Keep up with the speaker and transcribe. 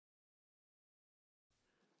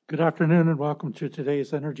Good afternoon and welcome to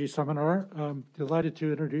today's energy seminar. I'm delighted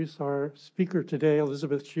to introduce our speaker today,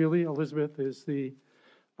 Elizabeth Scheehle. Elizabeth is the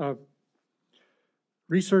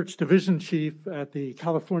Research Division Chief at the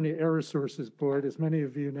California Air Resources Board. As many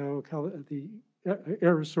of you know, the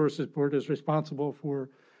Air Resources Board is responsible for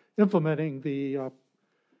implementing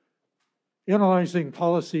analyzing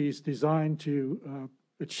policies designed to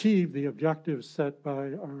achieve the objectives set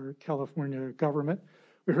by our California government.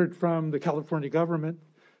 We heard from the California government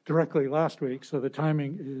directly last week, so the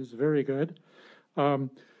timing is very good.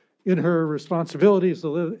 In her responsibilities,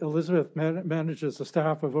 Elizabeth manages a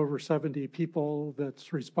staff of over 70 people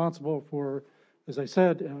that's responsible for, as I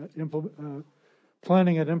said,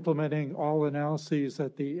 planning and implementing all analyses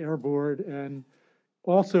at the Air Board, and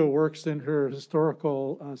also works in her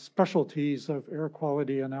historical specialties of air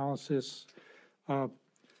quality analysis,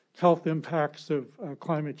 health impacts of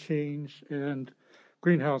climate change, and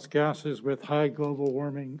greenhouse gases with high global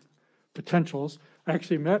warming potentials. I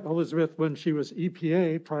actually met Elizabeth when she was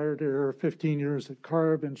EPA prior to her 15 years at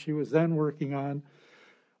CARB, and she was then working on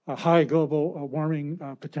high global warming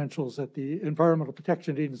potentials at the Environmental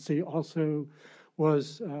Protection Agency. Also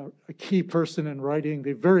was a key person in writing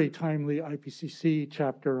the very timely IPCC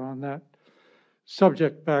chapter on that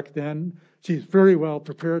subject back then. She's very well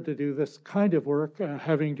prepared to do this kind of work,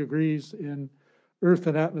 having degrees in Earth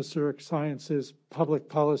and atmospheric sciences, public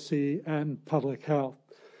policy, and public health.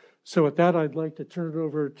 So with that, I'd like to turn it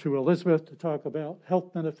over to Elizabeth to talk about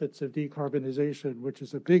health benefits of decarbonization, which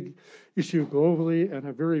is a big issue globally and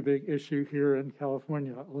a very big issue here in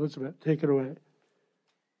California. Elizabeth, take it away.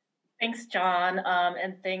 Thanks, John,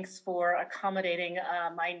 and thanks for accommodating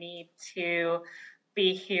my need to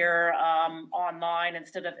be here online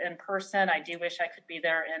instead of in person. I do wish I could be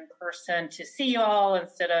there in person to see you all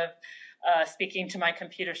instead of speaking to my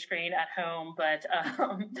computer screen at home, but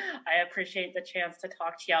I appreciate the chance to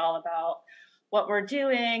talk to y'all about what we're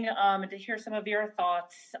doing and to hear some of your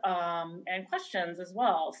thoughts and questions as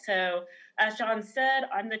well. So as John said,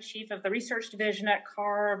 I'm the chief of the research division at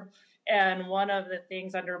CARB, and one of the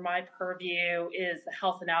things under my purview is the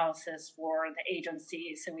health analysis for the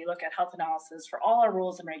agency. So we look at health analysis for all our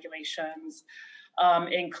rules and regulations,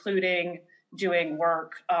 including doing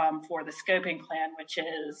work for the scoping plan, which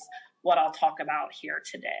is what I'll talk about here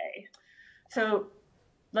today. So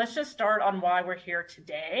let's just start on why we're here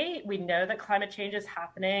today. We know that climate change is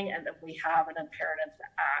happening and that we have an imperative to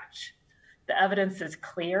act. The evidence is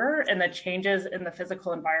clear, and the changes in the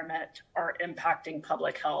physical environment are impacting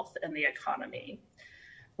public health and the economy.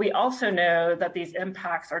 We also know that these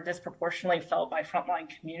impacts are disproportionately felt by frontline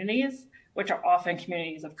communities, which are often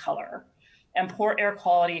communities of color. And poor air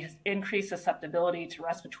quality has increased susceptibility to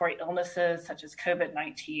respiratory illnesses such as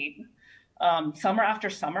COVID-19. Summer after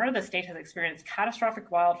summer, the state has experienced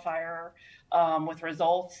catastrophic wildfire with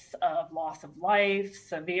results of loss of life,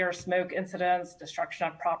 severe smoke incidents, destruction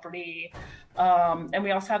of property. And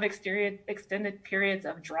we also have extended periods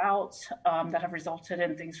of drought that have resulted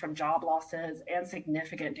in things from job losses and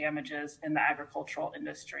significant damages in the agricultural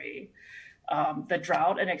industry. The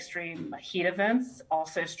drought and extreme heat events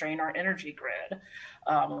also strain our energy grid,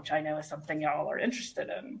 which I know is something y'all are interested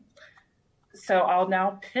in. So I'll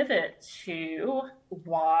now pivot to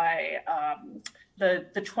why the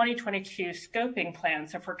 2022 scoping plan.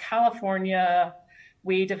 So for California,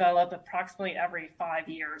 we develop approximately every 5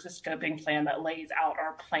 years a scoping plan that lays out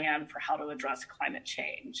our plan for how to address climate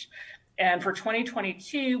change. And for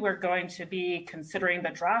 2022, we're going to be considering the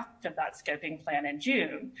draft of that scoping plan in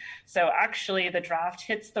June. So actually, the draft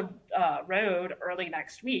hits the road early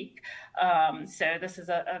next week. So this is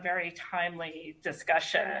a very timely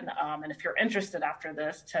discussion. And if you're interested after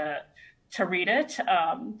this to read it,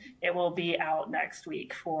 it will be out next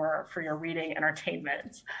week for your reading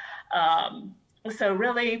entertainment. So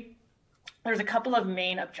really, there's a couple of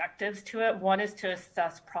main objectives to it. One is to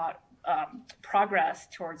assess progress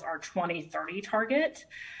towards our 2030 target,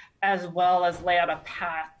 as well as lay out a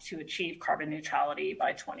path to achieve carbon neutrality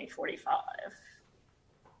by 2045.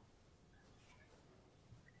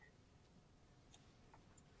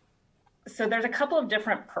 So there's a couple of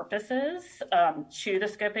different purposes to the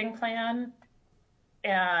scoping plan.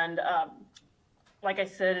 And like I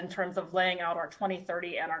said, in terms of laying out our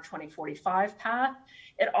 2030 and our 2045 path,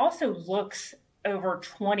 it also looks over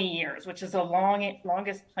 20 years, which is the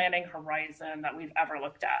longest planning horizon that we've ever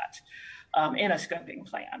looked at in a scoping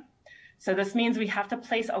plan. So this means we have to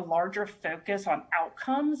place a larger focus on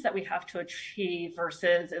outcomes that we have to achieve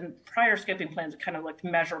versus in prior scoping plans, it kind of looked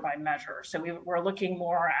measure by measure. So we're looking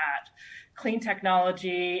more at clean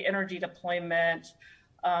technology, energy deployment,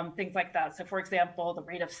 things like that. So for example, the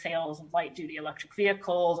rate of sales of light duty electric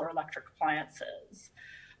vehicles or electric appliances.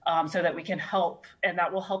 so that we can help, and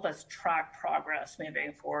that will help us track progress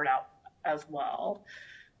moving forward out as well.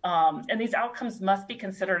 And these outcomes must be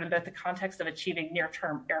considered in both the context of achieving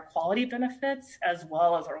near-term air quality benefits as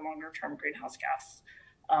well as our longer-term greenhouse gas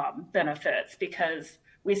benefits, because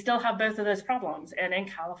we still have both of those problems. And in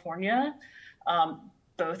California,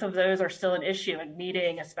 both of those are still an issue, and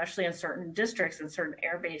meeting, especially in certain districts and certain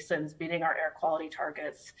air basins, meeting our air quality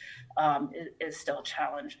targets is still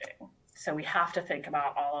challenging. So we have to think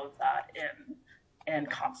about all of that in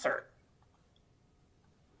concert.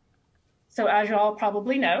 So as you all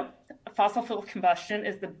probably know, fossil fuel combustion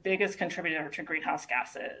is the biggest contributor to greenhouse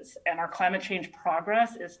gases, and our climate change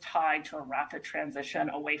progress is tied to a rapid transition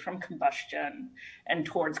away from combustion and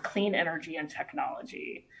towards clean energy and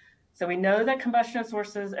technology. So we know that combustion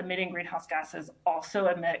sources emitting greenhouse gases also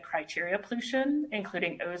emit criteria pollution,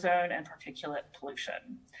 including ozone and particulate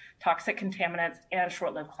pollution, toxic contaminants, and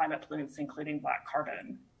short-lived climate pollutants, including black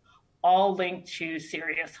carbon, all linked to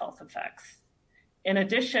serious health effects. In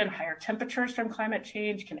addition, higher temperatures from climate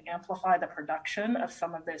change can amplify the production of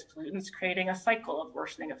some of those pollutants, creating a cycle of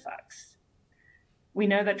worsening effects. We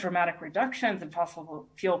know that dramatic reductions in fossil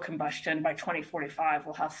fuel combustion by 2045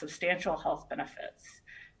 will have substantial health benefits,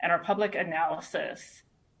 and our public analysis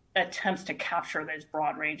attempts to capture those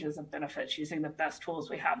broad ranges of benefits using the best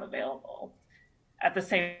tools we have available. At the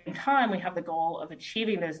same time, we have the goal of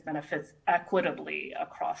achieving those benefits equitably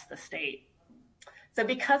across the state. So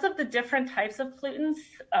because of the different types of pollutants,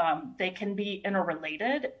 they can be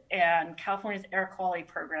interrelated, and California's air quality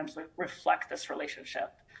programs reflect this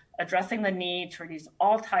relationship, addressing the need to reduce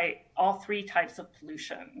all three types of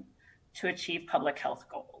pollution to achieve public health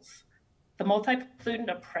goals. The multi-pollutant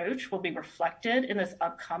approach will be reflected in this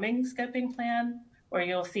upcoming scoping plan, where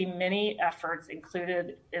you'll see many efforts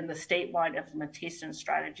included in the statewide implementation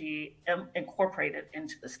strategy incorporated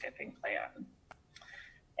into the scoping plan.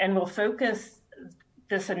 And we'll focus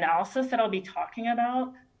this analysis that I'll be talking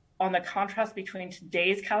about on the contrast between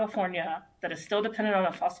today's California that is still dependent on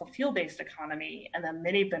a fossil fuel-based economy and the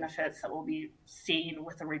many benefits that will be seen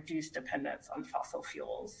with a reduced dependence on fossil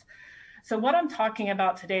fuels. So what I'm talking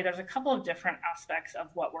about today, there's a couple of different aspects of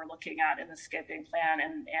what we're looking at in the scoping plan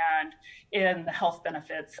and in the health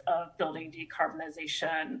benefits of building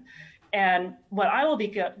decarbonization. And what I will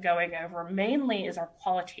be going over mainly is our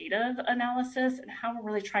qualitative analysis and how we're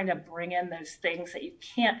really trying to bring in those things that you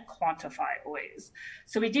can't quantify always.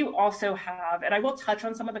 So we do also have, and I will touch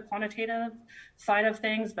on some of the quantitative side of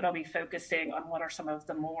things, but I'll be focusing on what are some of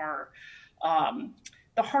the more,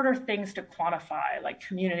 the harder things to quantify, like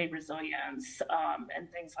community resilience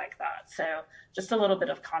and things like that. So just a little bit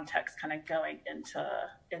of context kind of going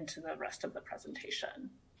into the rest of the presentation.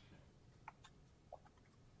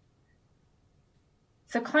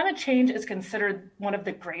 So climate change is considered one of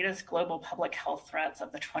the greatest global public health threats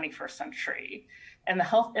of the 21st century, and the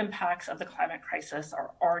health impacts of the climate crisis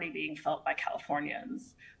are already being felt by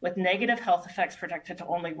Californians, with negative health effects projected to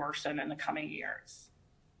only worsen in the coming years.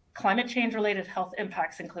 Climate change-related health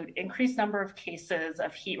impacts include increased number of cases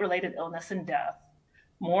of heat-related illness and death,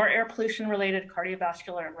 more air pollution-related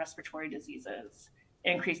cardiovascular and respiratory diseases,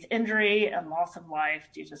 increased injury and loss of life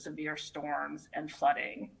due to severe storms and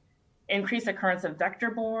flooding, increased occurrence of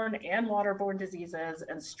vector-borne and waterborne diseases,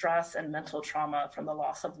 and stress and mental trauma from the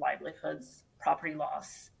loss of livelihoods, property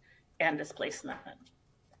loss, and displacement.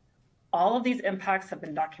 All of these impacts have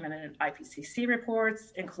been documented in IPCC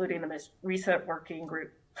reports, including the most recent working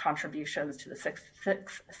group contributions to the sixth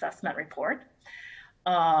assessment report.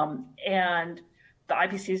 And the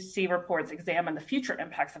IPCC reports examine the future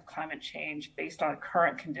impacts of climate change based on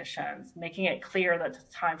current conditions, making it clear that the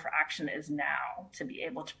time for action is now to be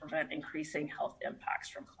able to prevent increasing health impacts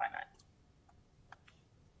from climate.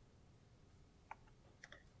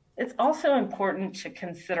 It's also important to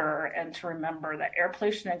consider and to remember that air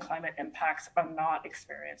pollution and climate impacts are not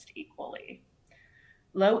experienced equally.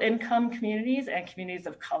 Low-income communities and communities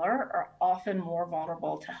of color are often more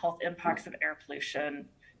vulnerable to health impacts of air pollution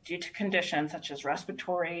due to conditions such as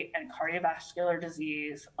respiratory and cardiovascular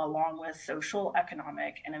disease, along with social,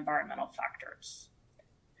 economic, and environmental factors.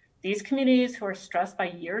 These communities who are stressed by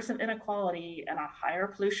years of inequality and a higher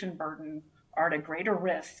pollution burden are at a greater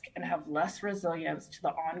risk and have less resilience to the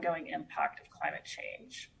ongoing impact of climate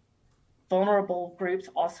change. Vulnerable groups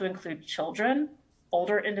also include children,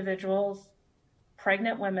 older individuals,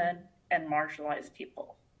 pregnant women, and marginalized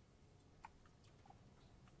people.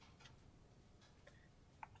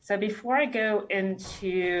 So before I go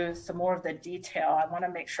into some more of the detail, I want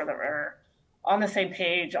to make sure that we're on the same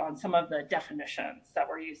page on some of the definitions that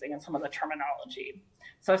we're using and some of the terminology.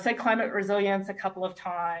 So I've said climate resilience a couple of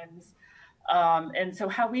times. And so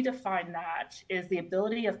how we define that is the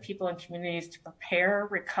ability of people and communities to prepare,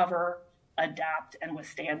 recover, adapt, and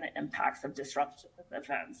withstand the impacts of disruptive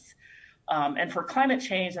events. And for climate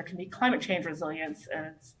change, there can be climate change resilience, and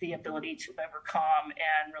it's the ability to overcome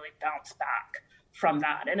and really bounce back from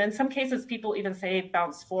that. And in some cases, people even say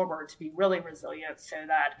bounce forward to be really resilient so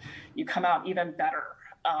that you come out even better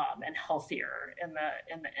and healthier in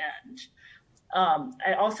the end.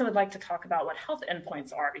 I also would like to talk about what health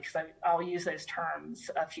endpoints are, because I'll use those terms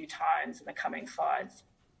a few times in the coming slides.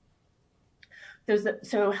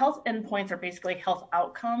 So health endpoints are basically health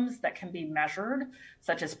outcomes that can be measured,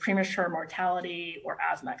 such as premature mortality or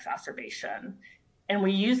asthma exacerbation. And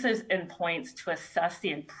we use those endpoints to assess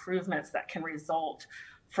the improvements that can result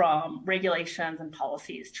from regulations and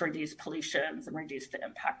policies to reduce pollutions and reduce the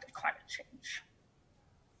impact of climate change.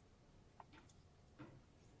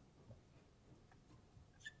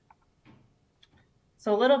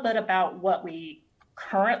 So a little bit about what we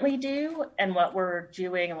currently do and what we're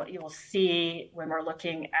doing and what you will see when we're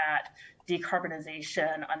looking at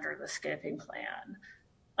decarbonization under the scoping plan.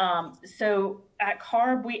 So at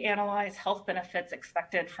CARB, we analyze health benefits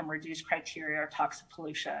expected from reduced criteria or toxic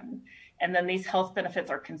pollution. And then these health benefits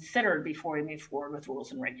are considered before we move forward with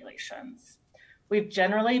rules and regulations. We've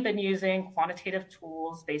generally been using quantitative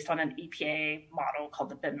tools based on an EPA model called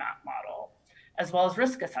the BINMAP model, as well as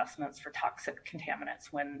risk assessments for toxic contaminants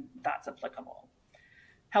when that's applicable.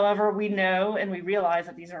 However, we know and we realize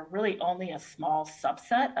that these are really only a small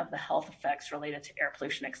subset of the health effects related to air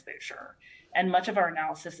pollution exposure. And much of our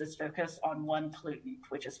analysis is focused on one pollutant,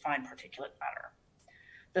 which is fine particulate matter.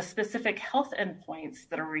 The specific health endpoints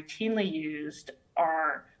that are routinely used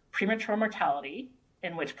are premature mortality,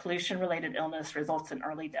 in which pollution-related illness results in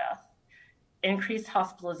early death, increased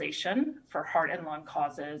hospitalization for heart and lung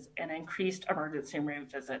causes, and increased emergency room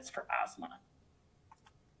visits for asthma.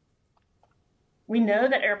 We know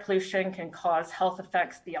that air pollution can cause health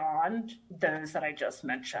effects beyond those that I just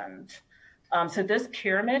mentioned. So this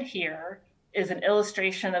pyramid here is an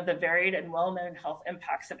illustration of the varied and well-known health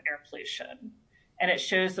impacts of air pollution. And it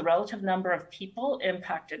shows the relative number of people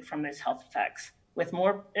impacted from those health effects, with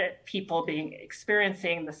more people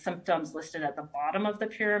experiencing the symptoms listed at the bottom of the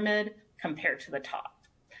pyramid compared to the top.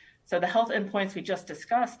 So the health endpoints we just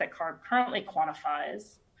discussed that CARB currently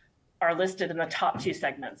quantifies are listed in the top two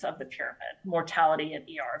segments of the pyramid: mortality and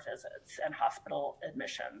ER visits and hospital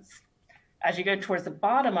admissions. As you go towards the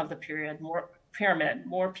bottom of the pyramid,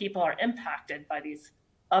 more people are impacted by these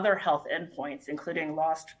other health endpoints, including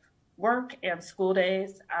lost work and school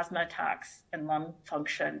days, asthma attacks, and lung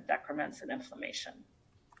function decrements and inflammation.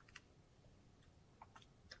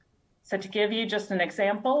 So to give you just an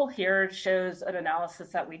example, here it shows an analysis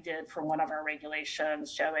that we did for one of our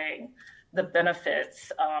regulations showing the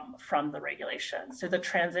benefits from the regulation. So the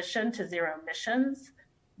transition to zero emissions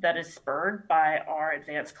that is spurred by our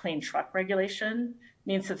advanced clean truck regulation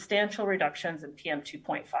means substantial reductions in PM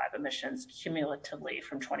 2.5 emissions cumulatively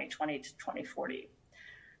from 2020 to 2040.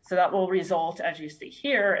 So that will result, as you see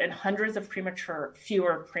here, in hundreds of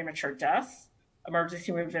fewer premature deaths,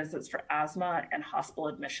 emergency room visits for asthma, and hospital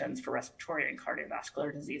admissions for respiratory and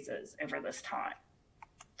cardiovascular diseases over this time.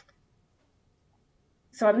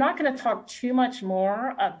 So I'm not going to talk too much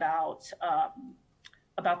more about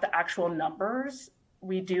the actual numbers.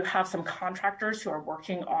 We do have some contractors who are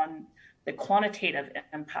working on the quantitative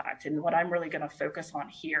impact, and what I'm really going to focus on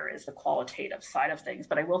here is the qualitative side of things,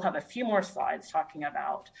 but I will have a few more slides talking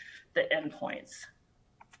about the endpoints.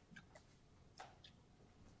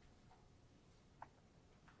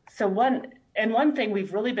 So one thing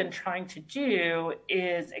we've really been trying to do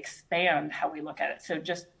is expand how we look at it. So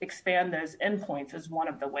just expand those endpoints is one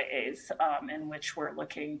of the ways in which we're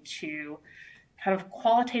looking to kind of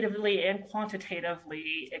qualitatively and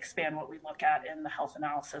quantitatively expand what we look at in the health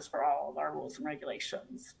analysis for all of our rules and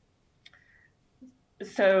regulations.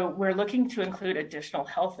 So we're looking to include additional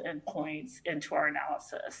health endpoints into our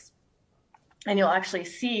analysis. And you'll actually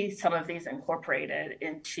see some of these incorporated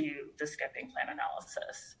into the scoping plan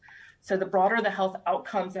analysis. So the broader the health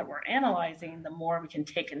outcomes that we're analyzing, the more we can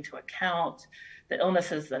take into account the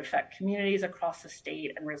illnesses that affect communities across the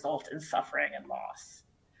state and result in suffering and loss.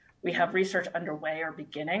 We have research underway or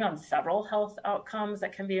beginning on several health outcomes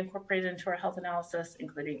that can be incorporated into our health analysis,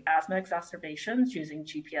 including asthma exacerbations using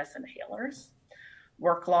GPS inhalers,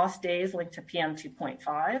 work loss days linked to PM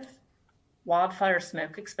 2.5, wildfire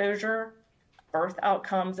smoke exposure, birth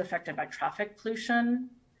outcomes affected by traffic pollution,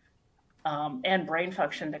 and brain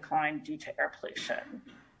function decline due to air pollution.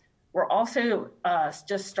 We're also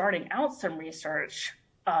just starting out some research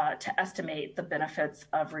to estimate the benefits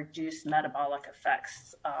of reduced metabolic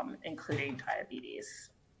effects, including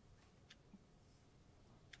diabetes.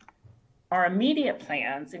 Our immediate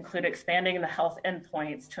plans include expanding the health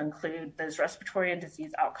endpoints to include those respiratory and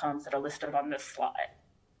disease outcomes that are listed on this slide.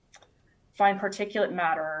 Fine particulate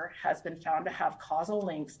matter has been found to have causal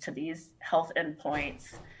links to these health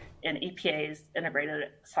endpoints in EPA's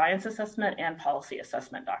integrated science assessment and policy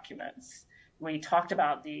assessment documents. We talked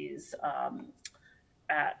about these,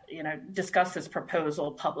 discussed this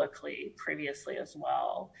proposal publicly previously as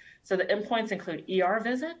well. So the endpoints include ER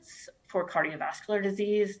visits for cardiovascular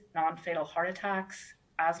disease, non-fatal heart attacks,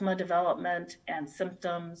 asthma development and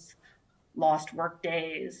symptoms, lost work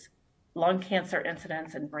days, lung cancer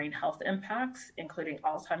incidence and brain health impacts, including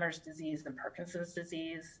Alzheimer's disease and Parkinson's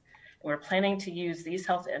disease. And we're planning to use these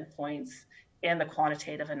health endpoints in the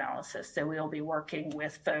quantitative analysis. So we'll be working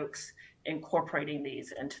with folks incorporating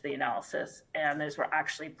these into the analysis. And those were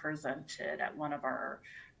actually presented at one of our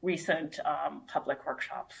recent public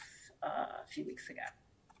workshops a few weeks ago.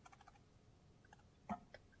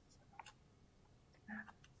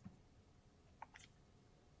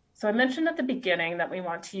 So I mentioned at the beginning that we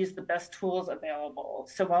want to use the best tools available.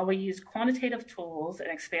 So while we use quantitative tools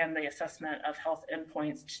and expand the assessment of health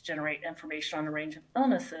endpoints to generate information on a range of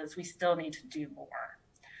illnesses, we still need to do more.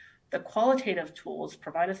 The qualitative tools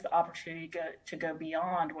provide us the opportunity to go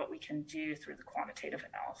beyond what we can do through the quantitative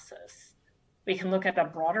analysis. We can look at a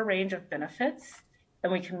broader range of benefits,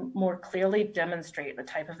 and we can more clearly demonstrate the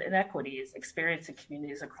type of inequities experienced in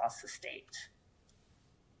communities across the state.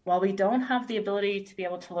 While we don't have the ability to be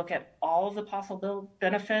able to look at all of the possible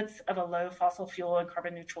benefits of a low fossil fuel and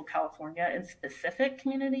carbon neutral California in specific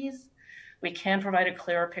communities, we can provide a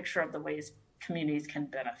clearer picture of the ways communities can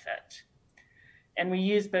benefit. And we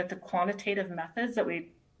use both the quantitative methods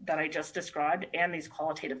that I just described and these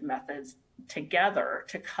qualitative methods together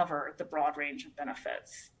to cover the broad range of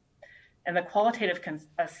benefits. And the qualitative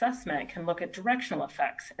assessment can look at directional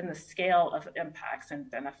effects and the scale of impacts and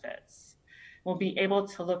benefits. We'll be able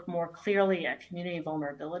to look more clearly at community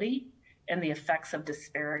vulnerability and the effects of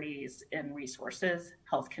disparities in resources,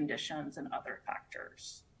 health conditions, and other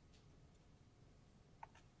factors.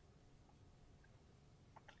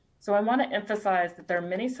 So I want to emphasize that there are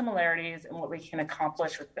many similarities in what we can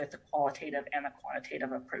accomplish with both the qualitative and the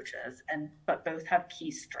quantitative approaches, but both have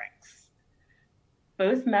key strengths.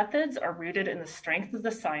 Both methods are rooted in the strength of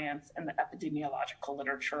the science and the epidemiological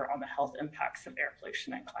literature on the health impacts of air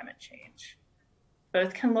pollution and climate change.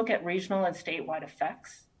 Both can look at regional and statewide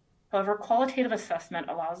effects. However, qualitative assessment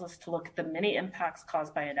allows us to look at the many impacts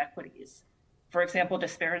caused by inequities. For example,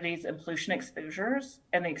 disparities in pollution exposures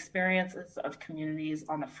and the experiences of communities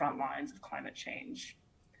on the front lines of climate change.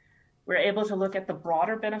 We're able to look at the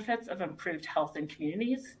broader benefits of improved health in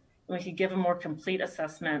communities, and we can give a more complete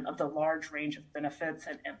assessment of the large range of benefits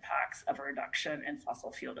and impacts of a reduction in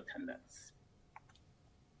fossil fuel dependence.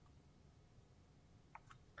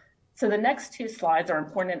 So the next two slides are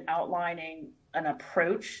important in outlining an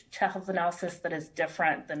approach to health analysis that is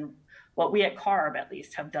different than what we at CARB at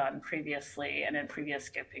least have done previously and in previous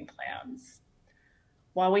scoping plans.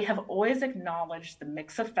 While we have always acknowledged the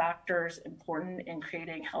mix of factors important in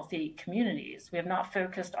creating healthy communities, we have not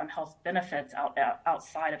focused on health benefits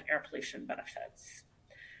outside of air pollution benefits.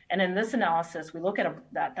 And in this analysis, we look at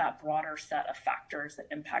that broader set of factors that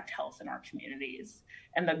impact health in our communities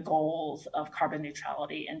and the goals of carbon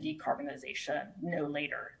neutrality and decarbonization no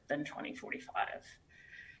later than 2045,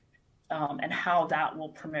 and how that will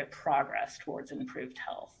promote progress towards improved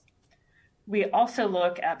health. We also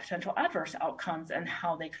look at potential adverse outcomes and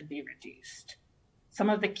how they could be reduced. Some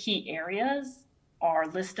of the key areas are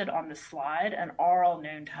listed on the slide and are all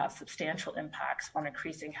known to have substantial impacts on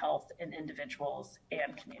increasing health in individuals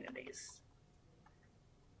and communities.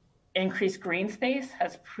 Increased green space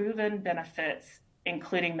has proven benefits,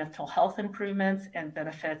 including mental health improvements and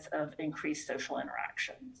benefits of increased social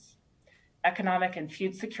interactions. Economic and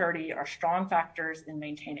food security are strong factors in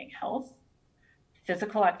maintaining health.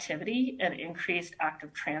 Physical activity and increased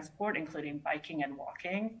active transport, including biking and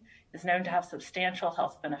walking, is known to have substantial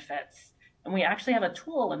health benefits. And we actually have a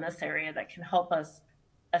tool in this area that can help us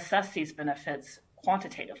assess these benefits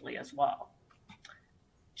quantitatively as well.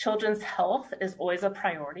 Children's health is always a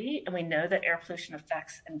priority, and we know that air pollution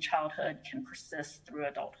effects in childhood can persist through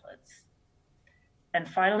adulthoods. And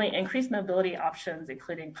finally, increased mobility options,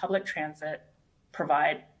 including public transit,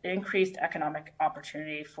 provide increased economic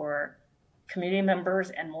opportunity for community members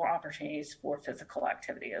and more opportunities for physical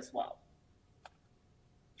activity as well.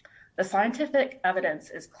 The scientific evidence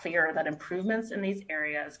is clear that improvements in these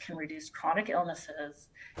areas can reduce chronic illnesses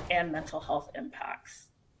and mental health impacts.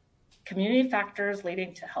 Community factors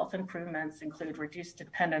leading to health improvements include reduced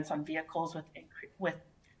dependence on vehicles with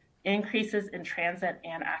increases in transit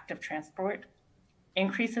and active transport,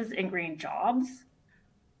 increases in green jobs,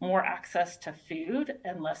 more access to food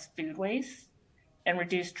and less food waste, and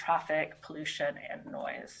reduced traffic, pollution, and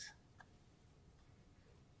noise.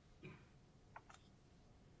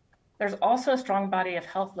 There's also a strong body of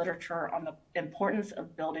health literature on the importance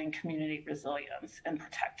of building community resilience and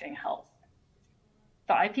protecting health.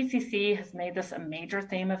 The IPCC has made this a major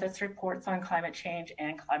theme of its reports on climate change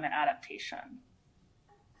and climate adaptation.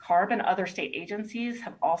 CARB and other state agencies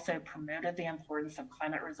have also promoted the importance of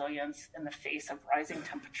climate resilience in the face of rising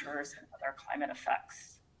temperatures and other climate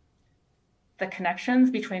effects. The connections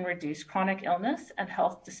between reduced chronic illness and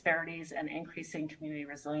health disparities and increasing community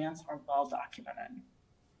resilience are well documented.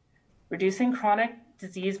 Reducing chronic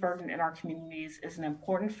disease burden in our communities is an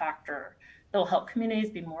important factor that will help communities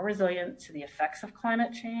be more resilient to the effects of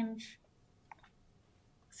climate change.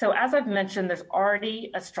 So as I've mentioned, there's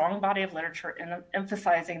already a strong body of literature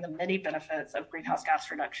emphasizing the many benefits of greenhouse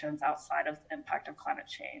gas reductions outside of the impact of climate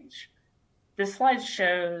change. This slide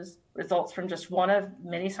shows results from just one of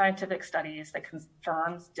many scientific studies that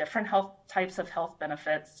confirms different types of health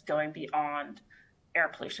benefits going beyond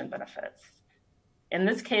air pollution benefits. In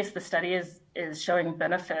this case, the study is showing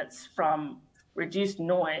benefits from reduced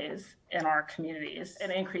noise in our communities and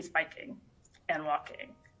increased biking and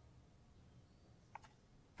walking.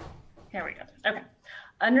 Here we go. Okay.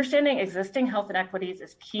 Understanding existing health inequities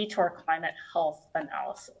is key to our climate health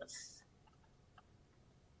analysis.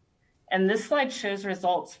 And this slide shows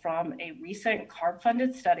results from a recent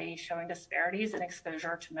CARB-funded study showing disparities in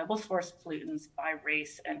exposure to mobile source pollutants by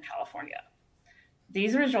race in California.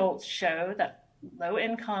 These results show that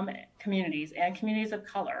low-income communities and communities of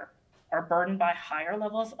color are burdened by higher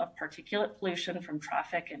levels of particulate pollution from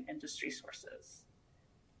traffic and industry sources.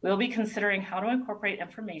 We'll be considering how to incorporate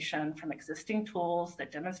information from existing tools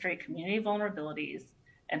that demonstrate community vulnerabilities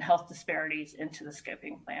and health disparities into the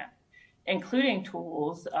scoping plan, including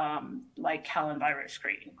tools like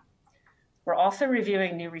CalEnviroScreen. We're also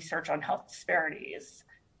reviewing new research on health disparities,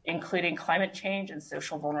 including climate change and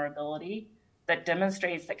social vulnerability, that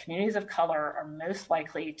demonstrates that communities of color are most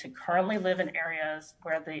likely to currently live in areas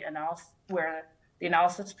where the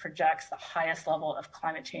analysis projects the highest level of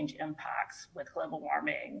climate change impacts with global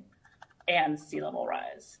warming and sea level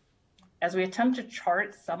rise. As we attempt to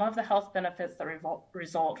chart some of the health benefits that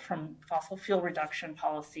result from fossil fuel reduction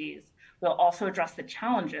policies, we'll also address the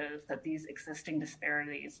challenges that these existing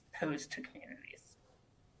disparities pose to communities.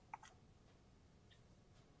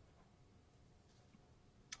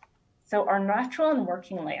 So our natural and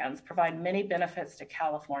working lands provide many benefits to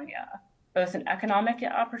California, both in economic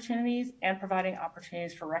opportunities and providing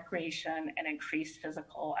opportunities for recreation and increased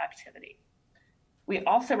physical activity. We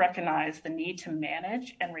also recognize the need to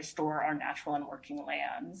manage and restore our natural and working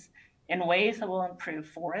lands in ways that will improve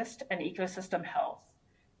forest and ecosystem health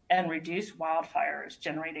and reduce wildfires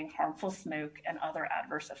generating harmful smoke and other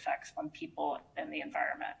adverse effects on people and the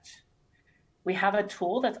environment. We have a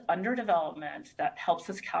tool that's under development that helps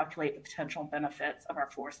us calculate the potential benefits of our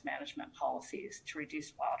forest management policies to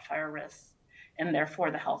reduce wildfire risks and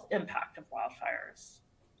therefore the health impact of wildfires.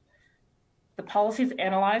 The policies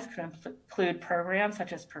analyzed could include programs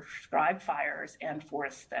such as prescribed fires and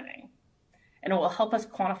forest thinning. And it will help us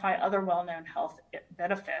quantify other well-known health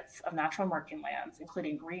benefits of natural and working lands,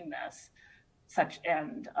 including greenness,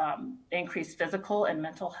 and increased physical and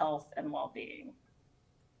mental health and well-being.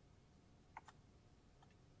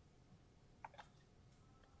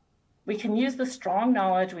 We can use the strong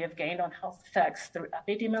knowledge we have gained on health effects through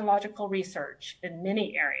epidemiological research in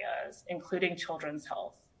many areas, including children's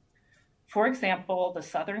health. For example, the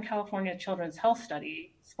Southern California Children's Health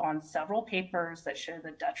Study spawned several papers that show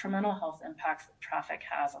the detrimental health impacts that traffic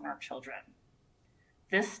has on our children.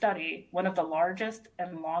 This study, one of the largest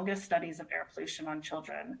and longest studies of air pollution on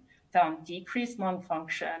children, found decreased lung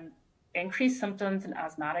function, increased symptoms in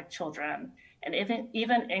asthmatic children, and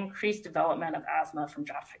even increased development of asthma from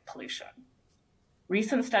traffic pollution.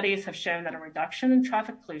 Recent studies have shown that a reduction in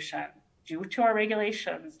traffic pollution due to our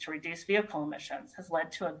regulations to reduce vehicle emissions has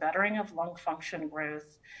led to a bettering of lung function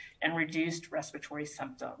growth and reduced respiratory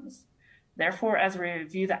symptoms. Therefore, as we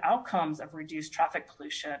review the outcomes of reduced traffic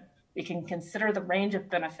pollution, we can consider the range of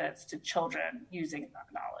benefits to children using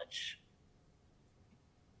that knowledge.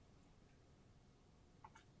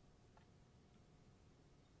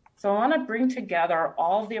 So I want to bring together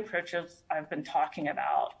all of the approaches I've been talking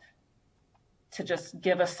about to just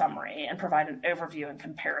give a summary and provide an overview and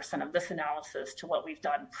comparison of this analysis to what we've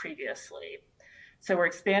done previously. So we're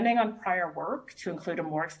expanding on prior work to include a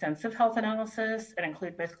more extensive health analysis and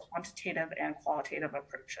include both quantitative and qualitative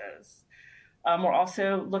approaches. We're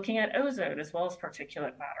also looking at ozone as well as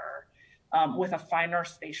particulate matter with a finer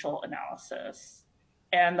spatial analysis.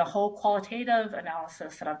 And the whole qualitative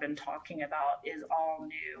analysis that I've been talking about is all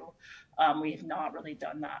new. We have not really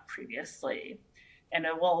done that previously. And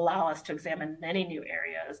it will allow us to examine many new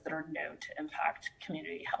areas that are known to impact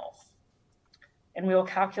community health. And we will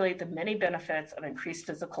calculate the many benefits of increased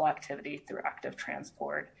physical activity through active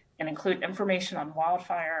transport and include information on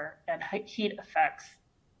wildfire and heat effects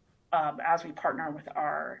as we partner with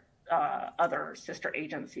our other sister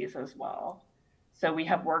agencies as well. So we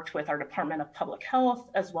have worked with our Department of Public Health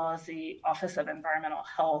as well as the Office of Environmental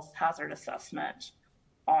Health Hazard Assessment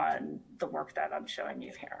on the work that I'm showing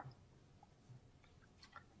you here.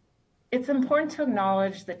 It's important to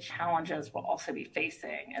acknowledge the challenges we'll also be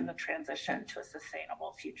facing in the transition to a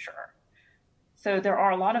sustainable future. So there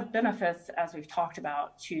are a lot of benefits, as we've talked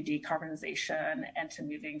about, to decarbonization and to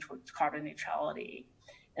moving towards carbon neutrality.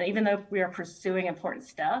 And even though we are pursuing important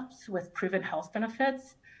steps with proven health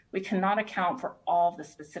benefits, we cannot account for all of the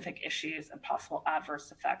specific issues and possible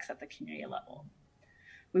adverse effects at the community level.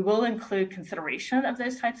 We will include consideration of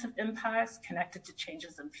those types of impacts connected to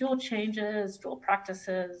changes in fuel changes, fuel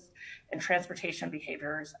practices, and transportation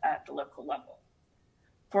behaviors at the local level.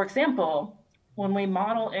 For example, when we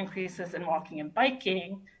model increases in walking and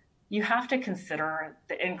biking, you have to consider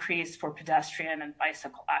the increase for pedestrian and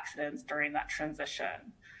bicycle accidents during that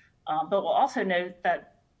transition. But we'll also note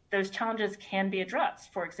that those challenges can be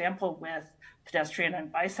addressed. For example, with pedestrian and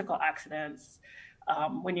bicycle accidents,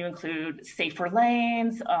 when you include safer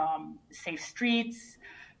lanes, safe streets,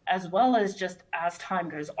 as well as just as time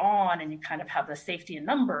goes on and you kind of have the safety in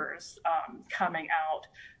numbers coming out,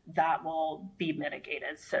 that will be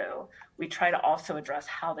mitigated. So we try to also address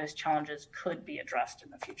how those challenges could be addressed in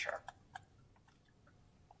the future.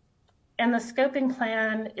 And the scoping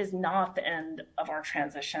plan is not the end of our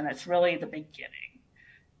transition, it's really the beginning.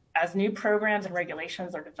 As new programs and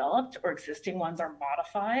regulations are developed or existing ones are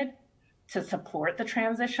modified to support the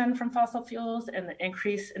transition from fossil fuels and the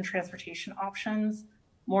increase in transportation options,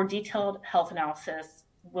 more detailed health analysis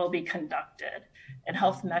will be conducted and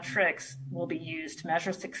health metrics will be used to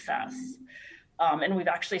measure success. And we've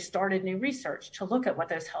actually started new research to look at what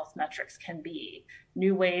those health metrics can be,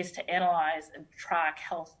 new ways to analyze and track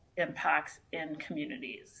health impacts in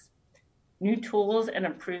communities. New tools and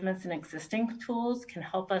improvements in existing tools can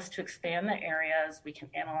help us to expand the areas we can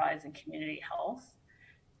analyze in community health.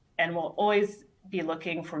 And we'll always be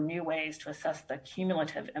looking for new ways to assess the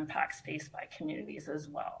cumulative impacts faced by communities as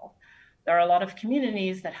well. There are a lot of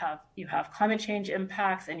communities that you have climate change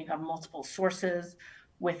impacts and you have multiple sources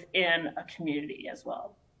within a community as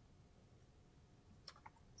well.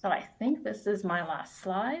 So I think this is my last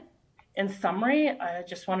slide. In summary, I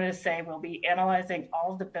just wanted to say we'll be analyzing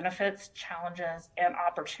all of the benefits, challenges, and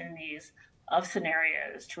opportunities of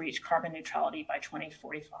scenarios to reach carbon neutrality by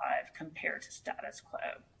 2045 compared to status quo.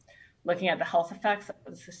 Looking at the health effects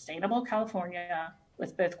of sustainable California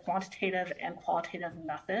with both quantitative and qualitative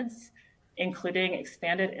methods, including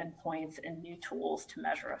expanded endpoints and new tools to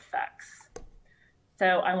measure effects.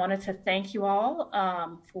 So I wanted to thank you all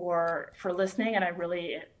for listening, and I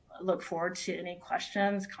really look forward to any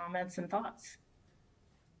questions, comments, and thoughts.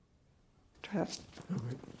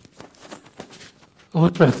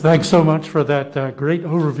 Elizabeth, thanks so much for that great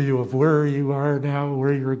overview of where you are now,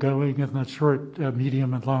 where you're going in the short,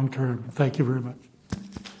 medium, and long term. Thank you very much.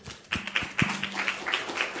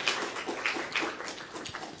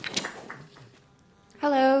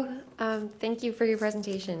 Hello. Thank you for your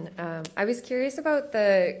presentation. I was curious about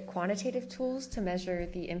the quantitative tools to measure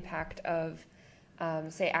the impact of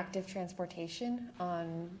say, active transportation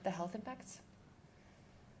on the health impacts?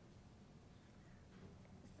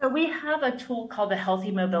 So we have a tool called the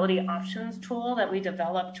Healthy Mobility Options tool that we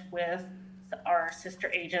developed with our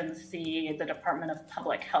sister agency, the Department of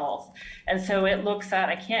Public Health. And so it looks at,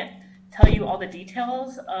 I can't tell you all the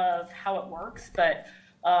details of how it works, but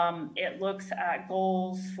it looks at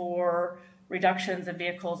goals for reductions in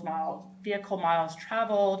vehicle miles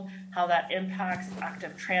traveled, how that impacts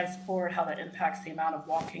active transport, how that impacts the amount of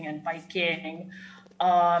walking and biking,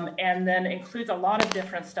 and then includes a lot of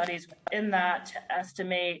different studies within that to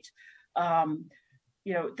estimate,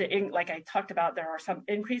 like I talked about, there are some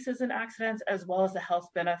increases in accidents as well as the health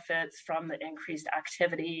benefits from the increased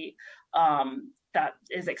activity that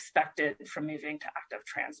is expected from moving to active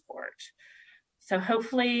transport. So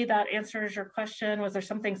hopefully that answers your question. Was there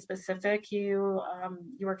something specific you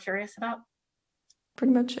were curious about?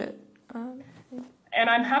 Pretty much it. And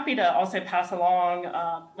I'm happy to also pass along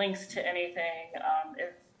links to anything.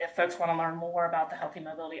 If folks want to learn more about the Healthy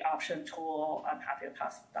Mobility Option tool, I'm happy to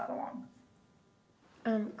pass that along.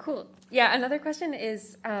 Cool. Yeah, another question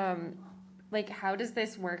is, how does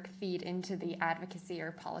this work feed into the advocacy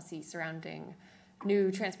or policy surrounding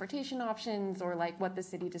new transportation options or like what the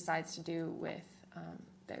city decides to do with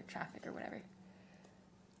their traffic or whatever?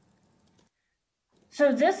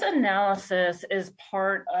 So this analysis is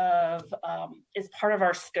part of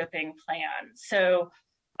our scoping plan. So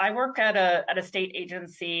I work at a state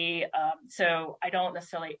agency, so I don't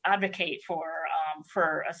necessarily advocate for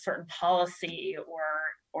a certain policy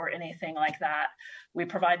or anything like that. We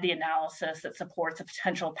provide the analysis that supports a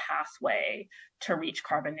potential pathway to reach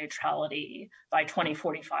carbon neutrality by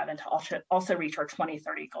 2045 and to also reach our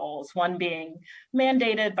 2030 goals, one being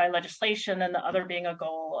mandated by legislation and the other being a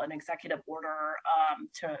goal, an executive order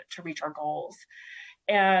to reach our goals.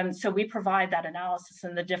 And so we provide that analysis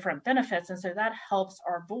and the different benefits. And so that helps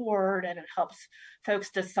our board and it helps folks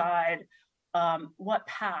decide what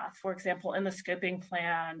path. For example, in the scoping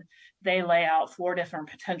plan, they lay out 4 different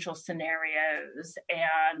potential scenarios.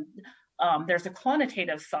 And there's a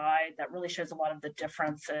quantitative side that really shows a lot of the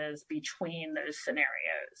differences between those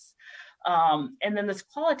scenarios. And then this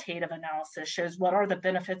qualitative analysis shows what are the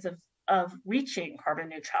benefits of reaching carbon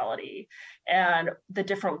neutrality and the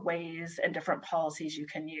different ways and different policies you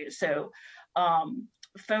can use. So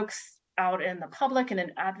folks out in the public and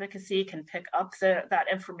in advocacy can pick up that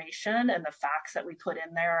information and the facts that we put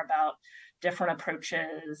in there about different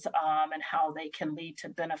approaches and how they can lead to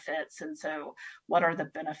benefits. And so what are the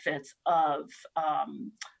benefits of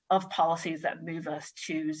policies that move us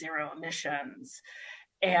to zero emissions?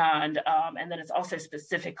 And then it's also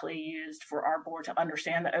specifically used for our board to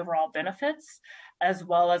understand the overall benefits, as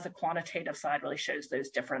well as the quantitative side really shows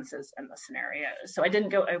those differences in the scenarios. So I didn't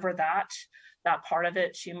go over that part of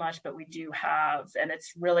it too much, but we do have, and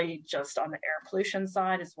it's really just on the air pollution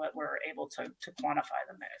side is what we're able to quantify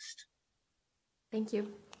the most. Thank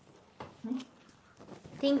you.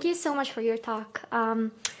 Thank you so much for your talk.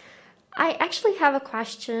 I actually have a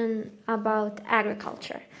question about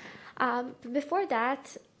agriculture. Before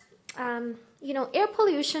that, air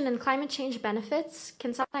pollution and climate change benefits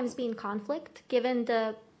can sometimes be in conflict given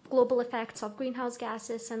the global effects of greenhouse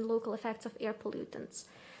gases and local effects of air pollutants.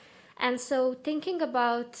 And so thinking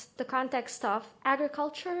about the context of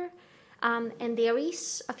agriculture and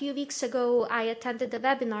dairies, a few weeks ago, I attended a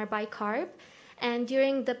webinar by CARB, and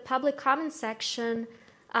during the public comment section,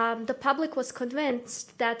 the public was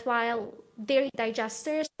convinced that while dairy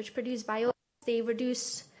digesters, which produce biogas, they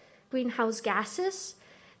reduce greenhouse gases,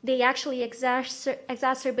 they actually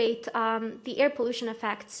exacerbate the air pollution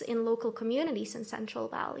effects in local communities in Central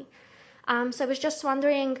Valley. So I was just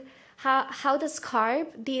wondering, how does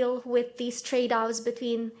CARB deal with these trade-offs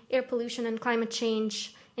between air pollution and climate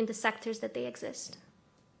change in the sectors that they exist?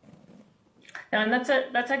 And that's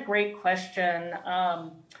a great question.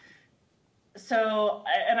 So,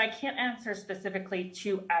 and I can't answer specifically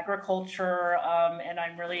to agriculture, and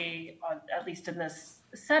I'm really, at least in this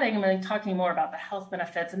setting, I'm really talking more about the health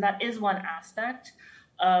benefits, and that is one aspect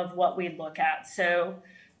of what we look at. So,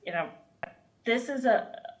 this is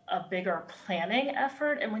a bigger planning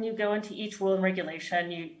effort, and when you go into each rule and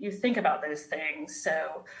regulation, you think about those things.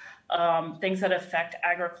 So, things that affect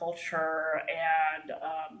agriculture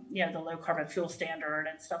and the low carbon fuel standard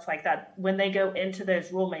and stuff like that. When they go into those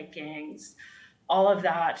rulemakings, all of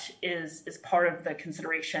that is part of the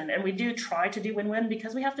consideration. And we do try to do win-win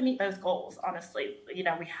because we have to meet both goals, honestly. We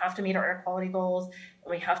have to meet our air quality goals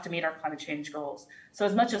and we have to meet our climate change goals. So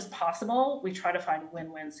as much as possible, we try to find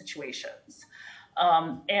win-win situations.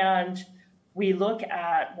 And we look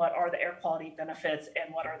at what are the air quality benefits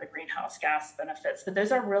and what are the greenhouse gas benefits, but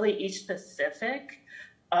those are really each specific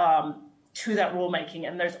to that rulemaking.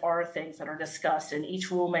 And there's are things that are discussed in each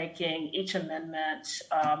rulemaking, each amendment,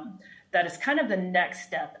 that is kind of the next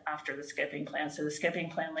step after the scoping plan. So the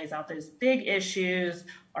scoping plan lays out those big issues,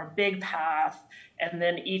 our big path, and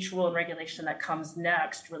then each rule and regulation that comes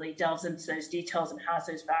next really delves into those details and has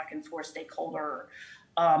those back and forth stakeholder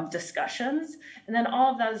discussions. And then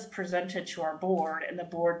all of that is presented to our board, and the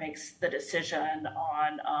board makes the decision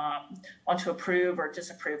on to approve or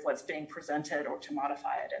disapprove what's being presented or to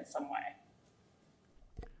modify it in some way.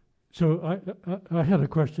 So I had a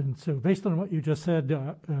question. So based on what you just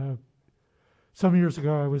said, some years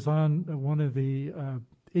ago I was on one of the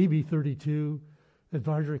AB 32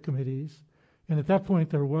 advisory committees, and at that point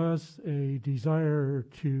there was a desire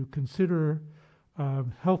to consider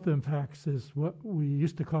health impacts is what we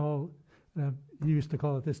used to call, you used to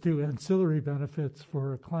call it this too, ancillary benefits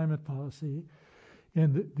for climate policy.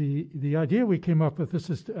 And the idea we came up with, this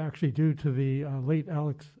is actually due to the late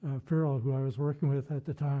Alex Farrell, who I was working with at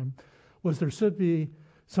the time, was there should be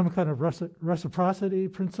some kind of reciprocity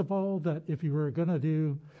principle that if you were going to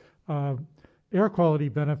do air quality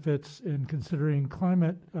benefits in considering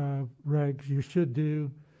climate regs, you should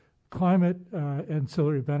do climate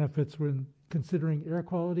ancillary benefits when considering air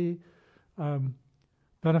quality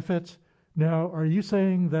benefits. Now, are you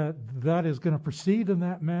saying that that is going to proceed in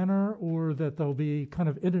that manner, or that there'll be kind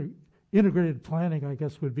of integrated planning, I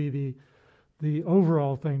guess would be the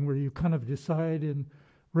overall thing, where you kind of decide and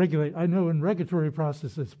regulate? I know in regulatory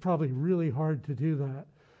processes it's probably really hard to do that.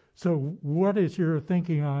 So what is your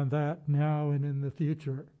thinking on that now and in the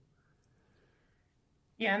future?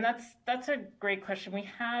 Yeah, and that's a great question. We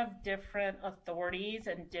have different authorities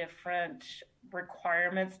and different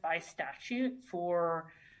requirements by statute for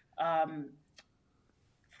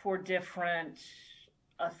different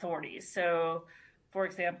authorities. So, for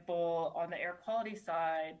example, on the air quality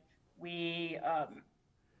side, we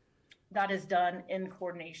that is done in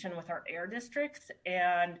coordination with our air districts,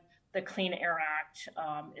 and the Clean Air Act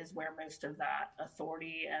is where most of that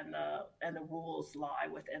authority and the rules lie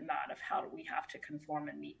within that of how we have to conform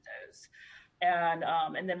and meet those.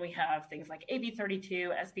 And then we have things like AB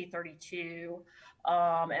 32, SB 32,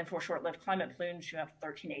 and for short-lived climate pollutants, you have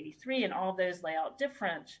 1383, and all of those lay out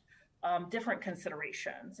different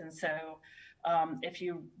considerations. And so if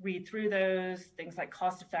you read through those, things like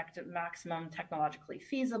cost-effective, maximum technologically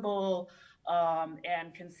feasible,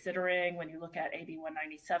 and considering, when you look at AB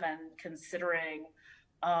 197, considering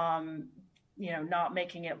not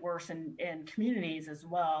making it worse in communities as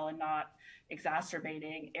well, and not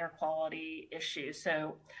exacerbating air quality issues.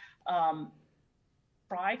 So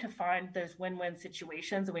try to find those win-win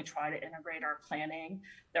situations, and we try to integrate our planning.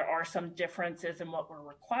 There are some differences in what we're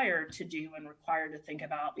required to do and required to think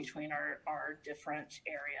about between our different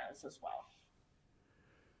areas as well.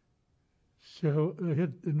 So I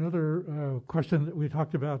had another question that we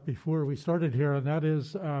talked about before we started here, and that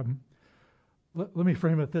is, let me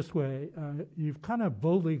frame it this way. You've kind of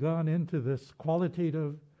boldly gone into this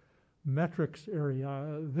qualitative metrics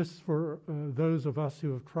area. This, for those of us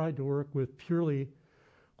who have tried to work with purely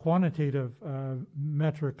quantitative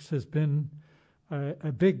metrics, has been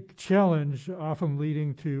a big challenge, often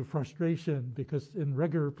leading to frustration, because in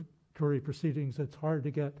regulatory proceedings it's hard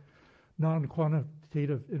to get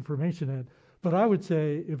non-quantitative information in. But I would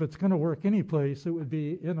say if it's going to work any place, it would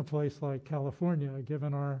be in a place like California,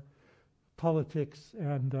 given our politics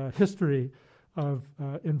and history of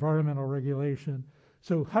environmental regulation.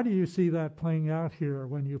 So how do you see that playing out here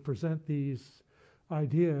when you present these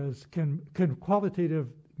ideas? Can qualitative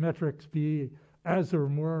metrics be as or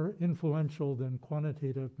more influential than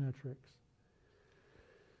quantitative metrics?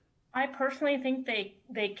 I personally think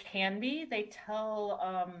they can be. They tell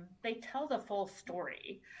the full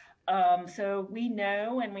story. So we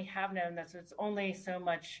know, and we have known, that it's only so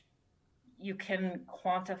much you can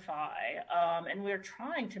quantify, and we're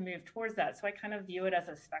trying to move towards that. So I kind of view it as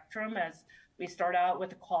a spectrum. As we start out with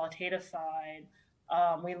the qualitative side,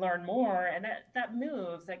 we learn more, and that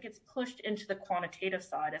moves, that gets pushed into the quantitative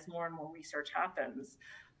side as more and more research happens.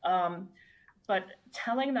 But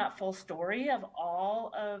telling that full story of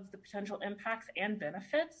all of the potential impacts and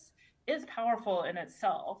benefits is powerful in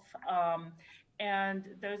itself. And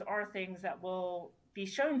those are things that will be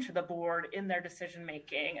shown to the board in their decision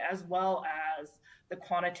making, as well as the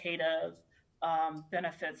quantitative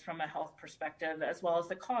benefits from a health perspective, as well as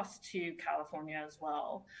the cost to California as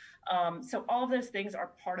well. So all of those things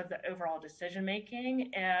are part of the overall decision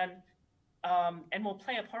making, and will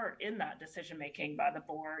play a part in that decision making by the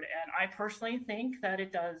board. And I personally think that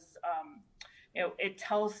it does, it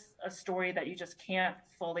tells a story that you just can't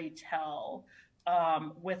fully tell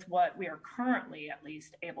with what we are currently at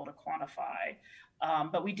least able to quantify.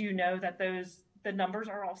 But we do know that the numbers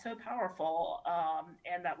are also powerful,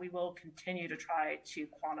 and that we will continue to try to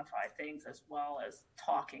quantify things as well as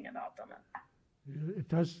talking about them.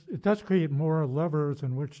 It does create more levers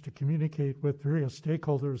in which to communicate with various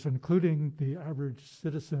stakeholders, including the average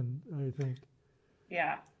citizen, I think.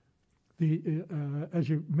 Yeah. As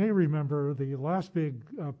you may remember, the last big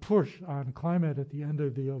push on climate at the end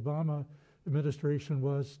of the Obama administration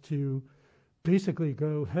was to basically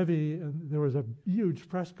go heavy, and there was a huge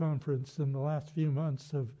press conference in the last few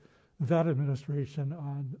months of that administration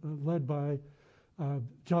led by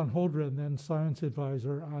John Holdren, then science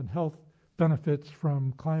advisor, on health benefits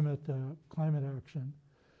from climate action.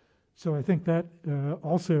 So I think that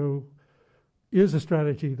also is a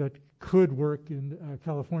strategy that could work in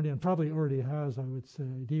California, and probably already has, I would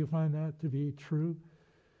say. Do you find that to be true?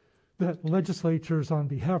 That legislatures, on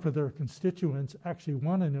behalf of their constituents, actually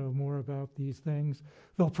want to know more about these things.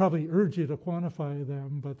 They'll probably urge you to quantify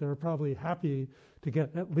them, but they're probably happy to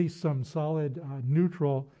get at least some solid,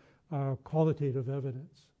 neutral, qualitative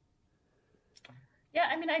evidence. Yeah,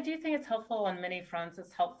 I mean, I do think it's helpful on many fronts.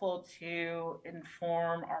 It's helpful to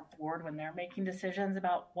inform our board when they're making decisions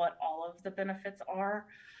about what all of the benefits are.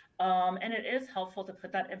 And it is helpful to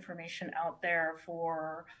put that information out there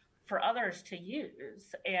for others to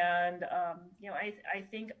use. And I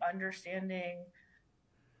think understanding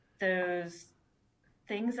those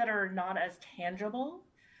things that are not as tangible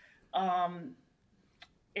um,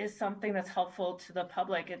 is something that's helpful to the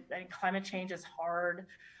public. And climate change is hard.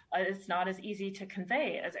 It's not as easy to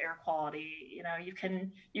convey as air quality. You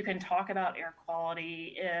can talk about air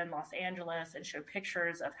quality in Los Angeles and show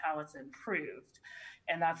pictures of how it's improved,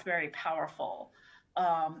 and that's very powerful.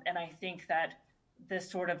 And I think that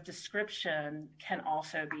this sort of description can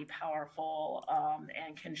also be powerful,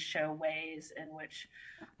 and can show ways in which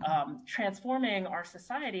transforming our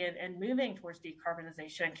society and moving towards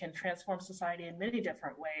decarbonization can transform society in many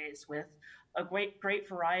different ways, with a great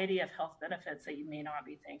variety of health benefits that you may not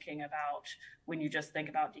be thinking about when you just think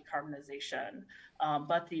about decarbonization.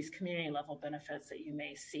 But these community level benefits that you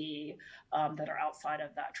may see that are outside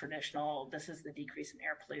of that traditional, this is the decrease in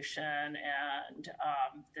air pollution, and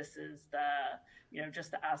this is the,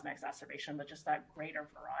 just the asthma exacerbation, but just that greater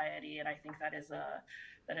variety. And I think that is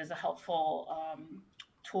a helpful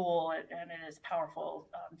tool, and it is powerful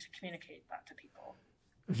to communicate that to people.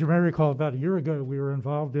 As you may recall, about a year ago, we were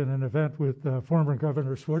involved in an event with former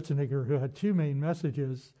Governor Schwarzenegger, who had two main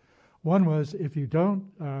messages. One was, if you don't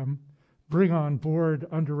bring on board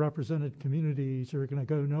underrepresented communities, you're going to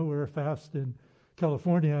go nowhere fast in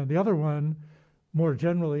California. And the other one, more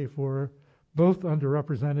generally for both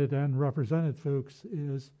underrepresented and represented folks,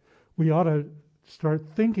 is we ought to start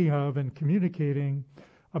thinking of and communicating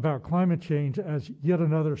about climate change as yet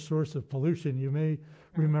another source of pollution. You may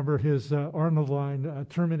remember his Arnold line,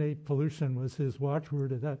 terminate pollution was his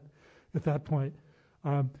watchword at that point.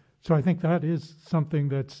 So I think that is something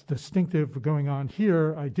that's distinctive going on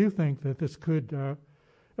here. I do think that this could,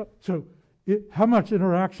 how much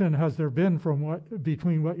interaction has there been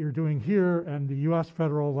between what you're doing here and the US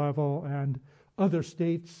federal level and other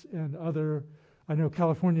states and I know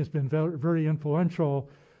California's been very, very influential,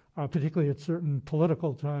 particularly at certain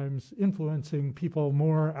political times, influencing people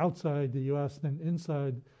more outside the U.S. than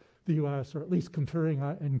inside the U.S., or at least comparing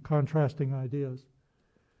and contrasting ideas.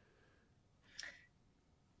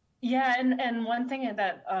 Yeah, and one thing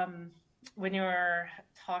that when you were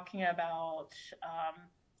talking about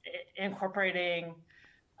incorporating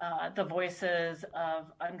the voices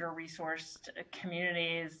of under-resourced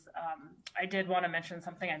communities, I did want to mention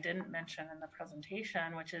something I didn't mention in the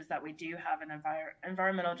presentation, which is that we do have an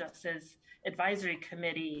environmental justice advisory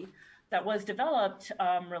committee that was developed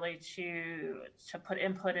really to put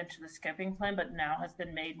input into the scoping plan, but now has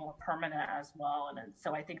been made more permanent as well. And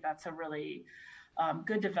so I think that's a really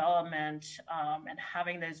good development, and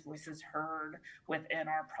having those voices heard within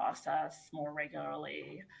our process more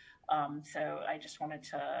regularly. So I just wanted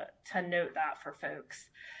to note that for folks.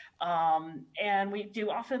 And we do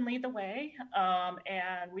often lead the way,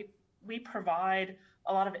 and we provide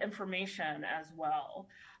a lot of information as well,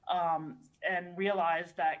 and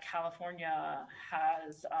realize that California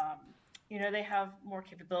has, they have more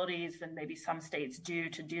capabilities than maybe some states do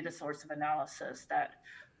to do the sorts of analysis that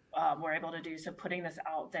we're able to do. So putting this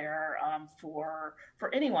out there for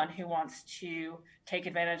anyone who wants to take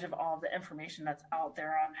advantage of all the information that's out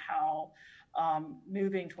there on how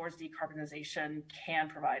moving towards decarbonization can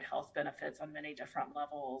provide health benefits on many different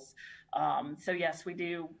levels. So yes, we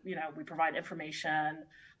do, we provide information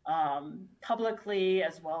publicly,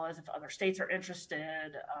 as well as if other states are interested,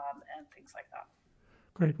 and things like that.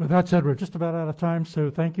 Great. With that said, we're just about out of time.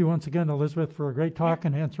 So thank you once again, Elizabeth, for a great talk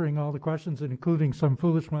and answering all the questions, and including some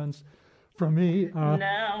foolish ones from me.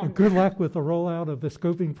 No. Good luck with the rollout of the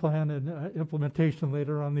scoping plan and implementation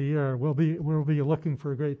later on the year. We'll be looking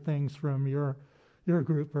for great things from your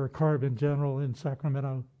group, or CARB in general, in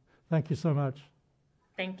Sacramento. Thank you so much.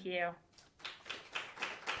 Thank you.